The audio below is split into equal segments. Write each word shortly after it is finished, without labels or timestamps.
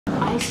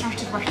I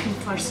started working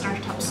for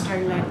Strart-Up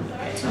Stirling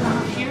about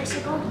 2.5 years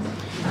ago,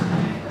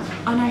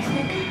 and I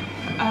think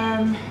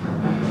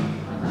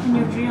when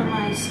you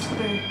realised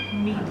the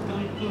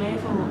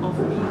level of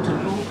need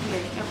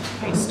locally, it was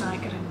quite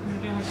staggering. When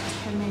you realised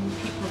how many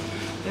people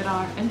there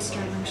are in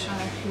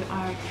Stirlingshire who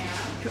are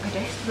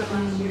desperately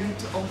in need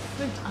of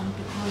food, and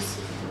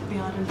because they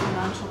are in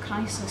financial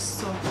crisis.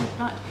 So I think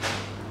that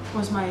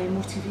was my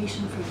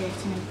motivation for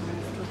getting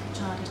involved with the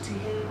charity.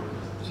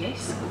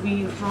 Yes,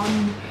 we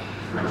run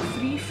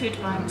 3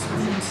 food banks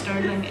within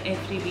Stirling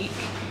every week,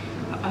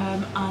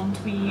 and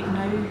we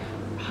now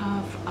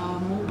have a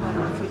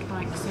mobile food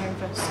bank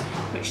service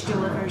which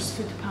delivers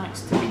food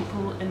packs to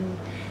people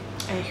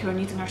who are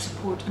needing our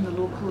support in the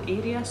local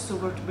area. So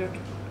we're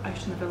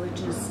out in the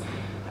villages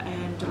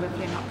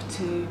delivering up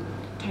to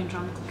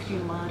Towndrampel,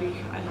 Creelmarry,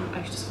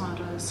 out as far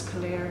as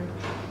Killearn.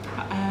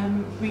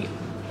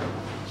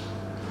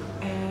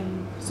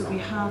 So we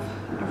have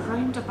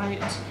around about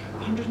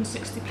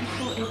 160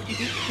 people every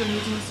week who are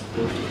needing the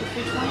support of the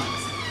food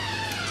banks.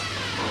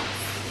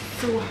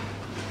 So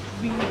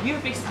we're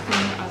based up in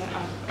our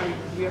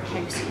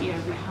warehouse here.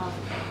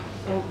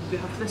 We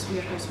have this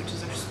warehouse which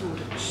is our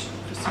storage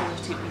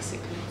facility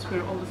basically. It's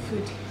where all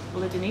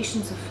the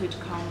donations of food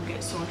come,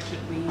 get sorted,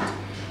 weighed,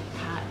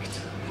 packed,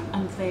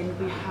 and then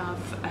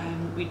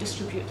we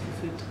distribute the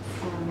food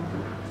from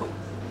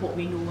what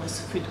we know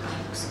as food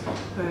banks,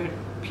 where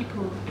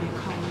people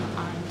come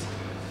and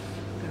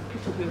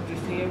people who are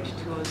referred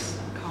to us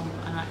come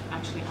and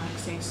actually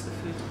access the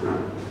food.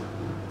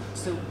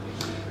 So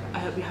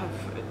we have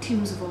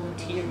teams of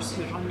volunteers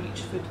who run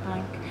each food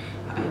bank.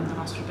 They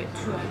last for about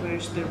 2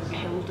 hours. They're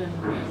held in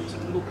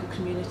sort of local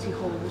community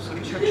halls or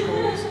church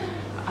halls,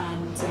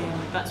 and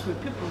that's where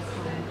people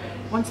come.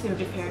 Once they're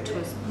referred to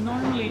us,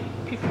 normally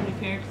people are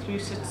referred through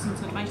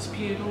Citizens Advice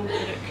Bureau,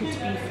 but it could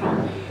be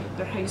from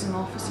their housing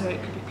officer,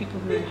 it could be people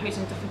who are in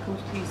housing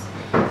difficulties.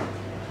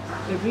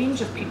 The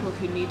range of people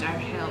who need our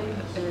help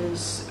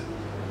is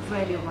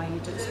very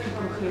wide. It's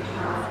people who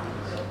have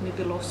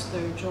maybe lost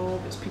their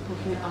job, it's people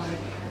who are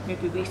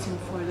maybe waiting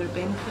for their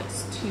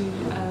benefits to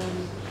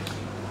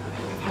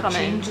have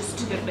changes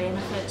to their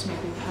benefits,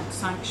 maybe they've had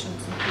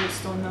sanctions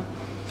imposed on them,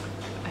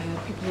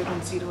 people who are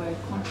on 0-hour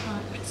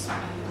contracts,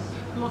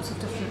 lots of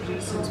different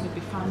reasons, maybe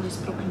families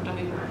broken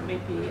down,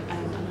 maybe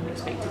an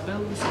unexpected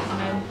bill has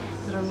come in.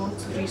 There are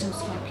lots of reasons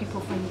why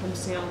people find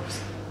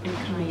themselves in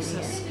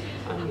crisis.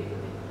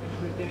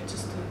 We're there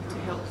just to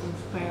help them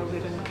while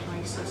they're in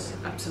crisis.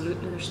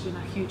 Absolutely, there's been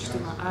a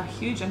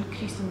huge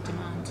increase in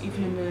demand,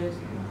 even in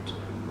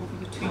over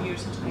the 2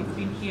 years that I've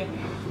been here.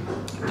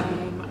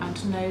 And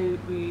now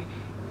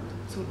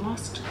so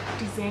last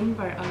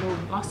December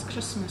alone, last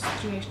Christmas,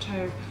 throughout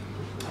our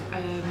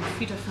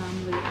Feed a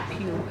Family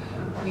appeal,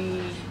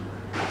 we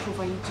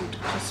provided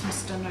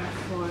Christmas dinner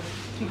for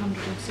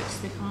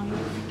 365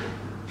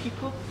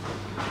 people,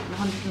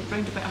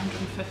 around about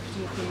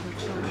 150 of them were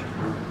children.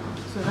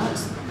 So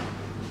that's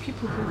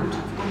people who would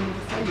have gone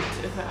without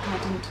if it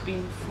hadn't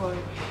been for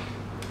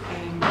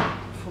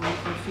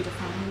our Feed a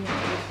Family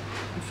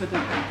and for the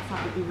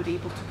fact that we were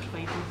able to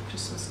provide them with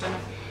Christmas dinner.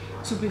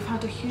 So we've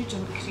had a huge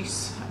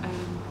increase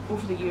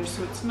over the years,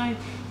 so it's now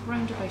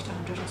around about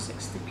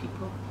 160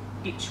 people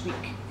each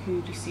week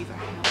who receive our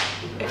help.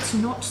 It's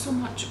not so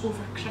much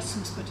over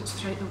Christmas, but it's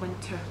throughout the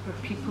winter where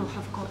people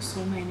have got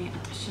so many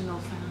additional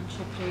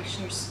financial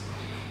pressures.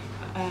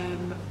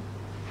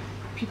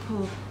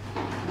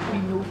 We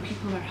know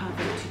people are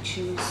having to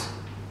choose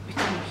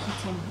between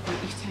heating or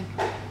eating,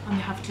 and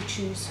they have to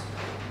choose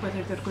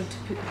whether they're going to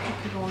put the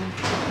cooker on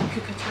and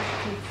cook a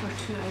turkey for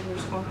 2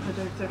 hours, or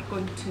whether they're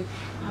going to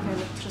have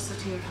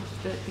electricity or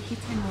have the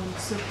heating on.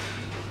 So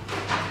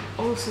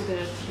also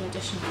the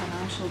additional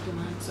financial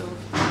demands of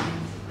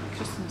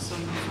Christmas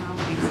on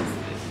families.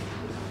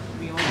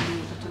 We all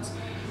know that it's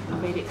a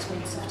very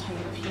expensive time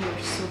of year.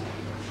 So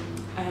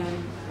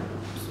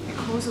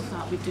because of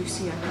that, we do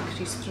see an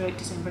increase throughout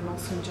December and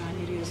also in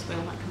January as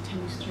well. That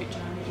continues throughout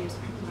January as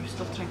people are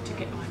still trying to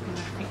get back on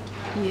their feet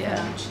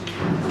financially.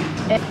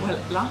 Well,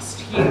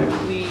 last year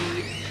we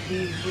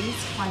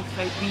raised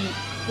we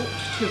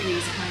hoped to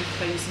raise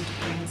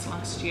 £5,000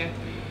 last year.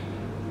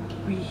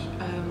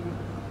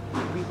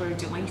 We were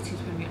delighted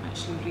when we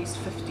actually raised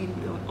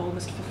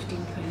almost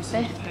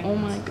 £15,000. Oh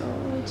my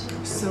god!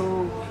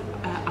 So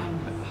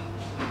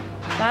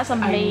that's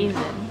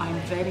amazing. I'm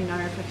very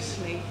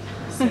nervously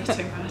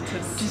setting that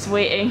as just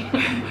waiting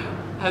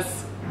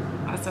as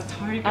a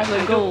target, as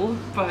a goal.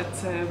 But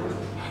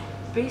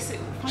basic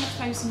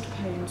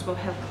 £5,000 will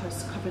help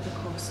us cover the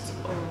costs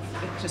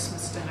of the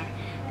Christmas dinner.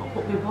 But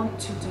what we want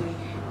to do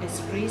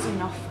is raise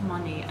enough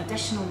money,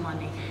 additional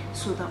money,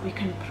 so that we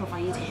can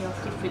provide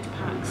healthy food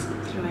packs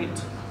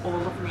throughout all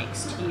of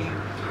next year.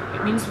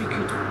 It means we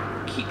could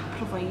keep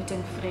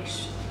providing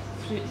fresh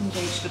fruit and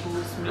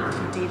vegetables, meat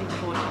and dairy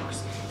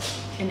products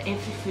in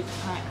every food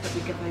pack that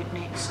we give out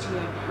next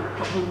year,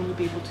 but we'll only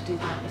be able to do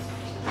that if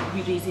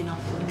we raise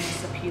enough in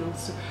this appeal.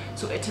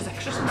 So it is a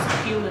Christmas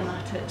appeal in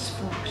that it's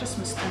for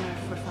Christmas dinner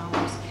for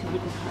families who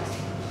wouldn't have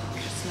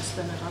Christmas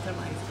dinner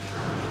otherwise,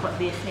 but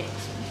the effect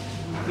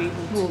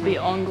will be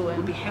ongoing.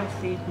 Will be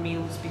healthy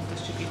meals being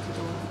distributed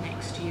all of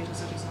next year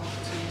as a result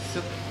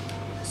too.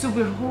 So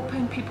we're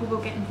hoping people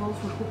will get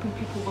involved. We're hoping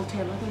people will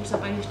tell others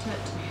about it.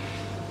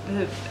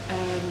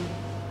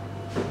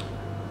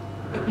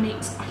 It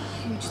makes a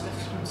huge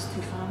difference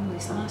to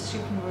families. Last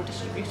year when we were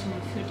distributing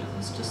the food, it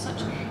was just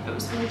it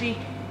was very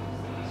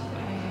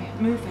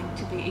moving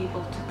to be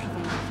able to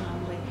provide a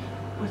family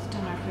with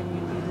dinner when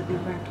you knew that they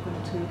weren't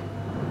going to.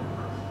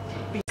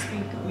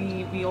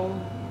 Basically, we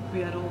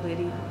are all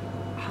very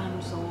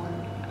hands-on.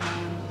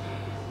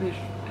 We're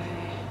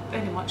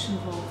very much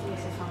involved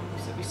with the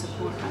families that we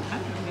support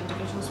and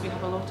individuals. We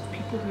have a lot of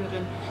people who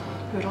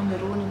are on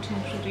their own in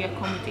temporary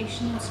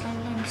accommodation in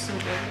Stirling, so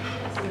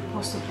they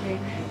possibly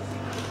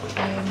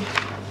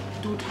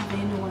don't have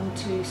anyone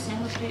to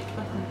celebrate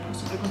with and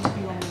possibly going to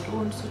be on their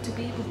own. So to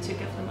be able to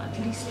give them, at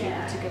least be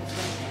able to give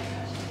them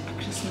a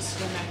Christmas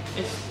dinner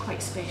is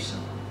quite special.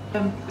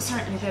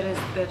 Certainly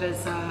there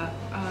is a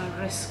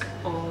risk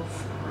of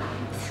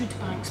food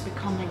banks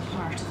becoming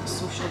part of the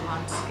social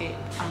landscape,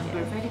 and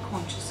we're very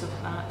conscious of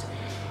that,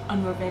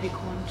 and we're very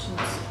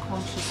conscious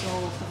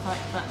of the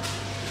fact that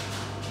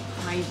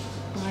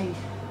by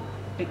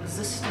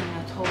existing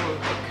at all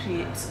it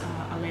creates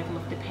a level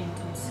of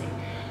dependency,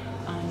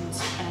 and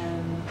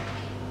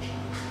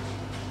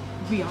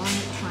we are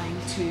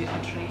trying to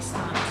address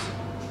that.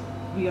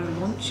 We are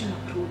launching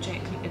a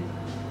project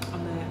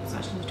it's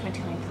actually on the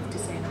 29th of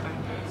December.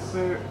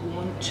 We're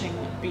launching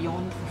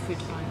Beyond the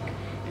Food Bank.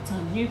 It's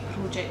a new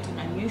project and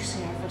a new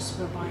service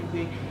whereby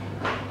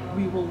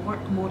we will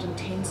work more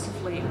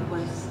intensively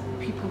with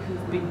people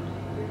who've been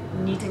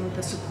needing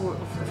the support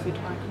of the food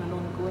bank on an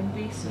ongoing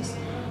basis.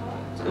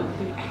 So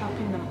we'll be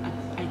helping them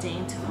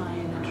identify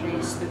and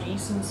address the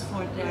reasons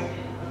for their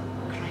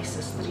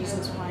crisis, the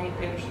reasons why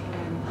they're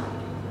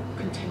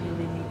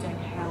continually needing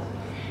help.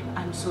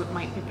 And so it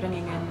might be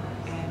bringing in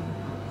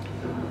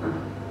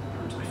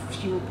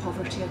fuel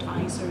poverty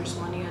advisors,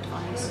 money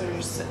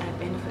advisors,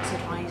 benefits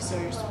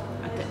advisors,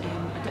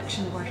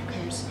 addiction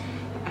workers,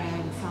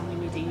 family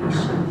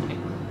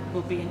mediation.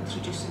 We'll be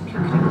introducing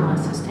cookery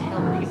classes to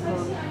help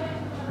people,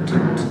 to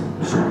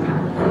show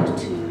people how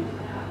to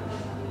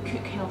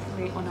cook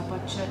healthily on a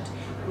budget.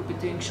 We'll be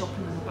doing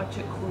shopping on a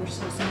budget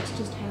courses, and it's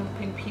just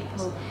helping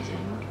people.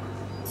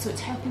 So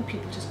it's helping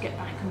people just get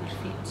back on their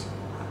feet.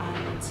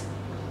 And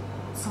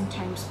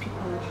sometimes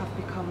people have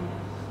become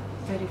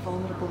very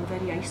vulnerable and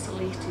very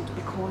isolated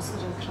because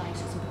they're in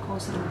crisis and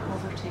because they're in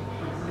poverty.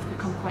 They've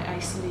become quite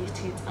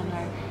isolated and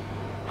are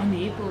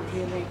unable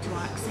really to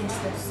access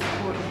this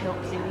support and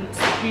help they need.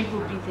 So we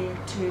will be there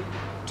to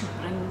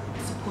bring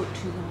support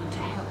to them and to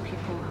help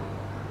people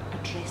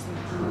address them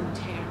in their own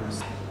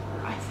terms.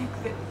 I think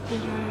that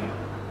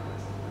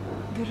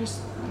there is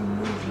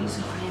no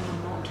reason for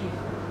anyone not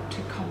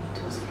to come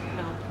to us for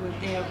help. We're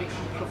there, we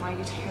can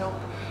provide help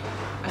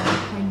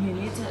when you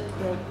need it.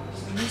 The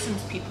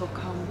reasons people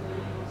come,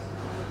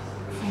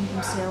 find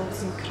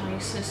themselves in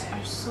crisis,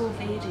 are so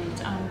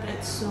varied, and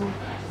there's so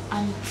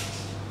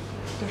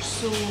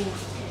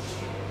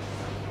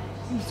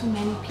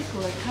many people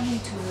are coming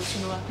to us.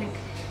 I think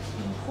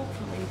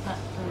hopefully that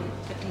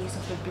the days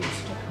of the big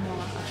stigma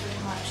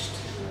attached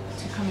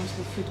to coming to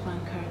the food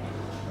bank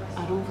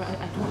are over.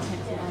 I don't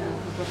think they're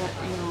over, but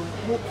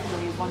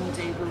hopefully one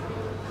day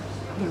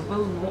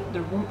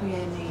there won't be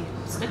any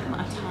stigma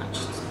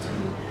attached to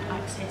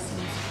accessing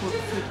and support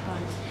food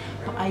banks.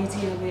 But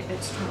ideally,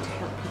 it's trying to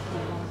help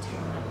people long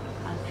term,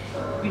 and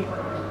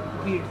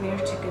we're there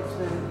to give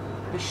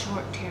the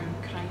short term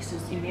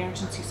crisis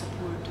emergency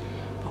support,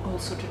 but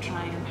also to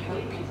try and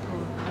help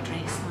people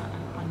address that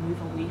and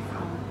move away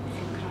from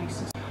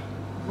crisis.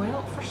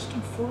 Well, first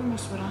and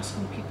foremost, we're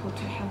asking people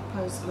to help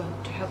us,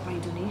 to help by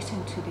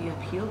donating to the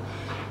appeal.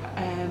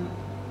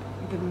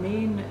 The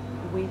main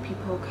way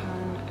people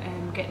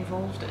can get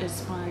involved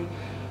is by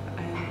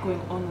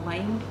going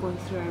online, going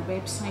through our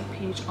website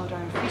page or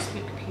our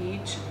Facebook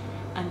page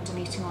and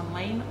donating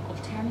online.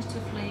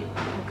 Alternatively,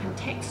 people can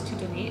text to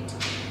donate.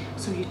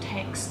 So you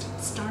text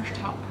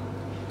Start-Up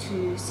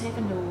to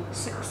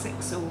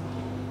 70660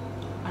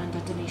 and a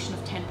donation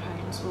of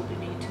 £10 will be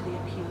made to the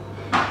appeal.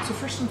 So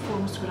first and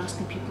foremost, we're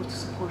asking people to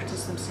support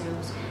us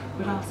themselves.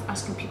 We're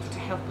asking people to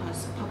help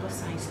us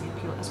publicise the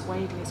appeal as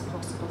widely as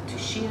possible, to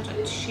share it,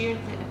 to share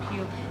the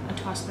appeal, and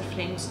to ask their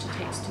friends to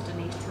text to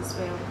donate as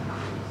well.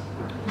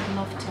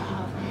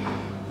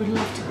 We'd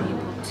love to be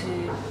able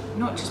to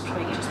not just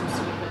provide Christmas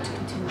food, but to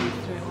continue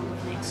through all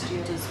of next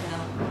year as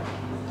well,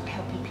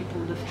 helping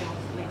people live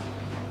healthily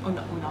on a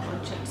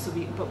budget.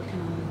 But we can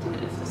only do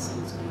it if this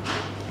goes well.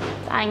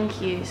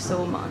 Thank you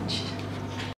so much.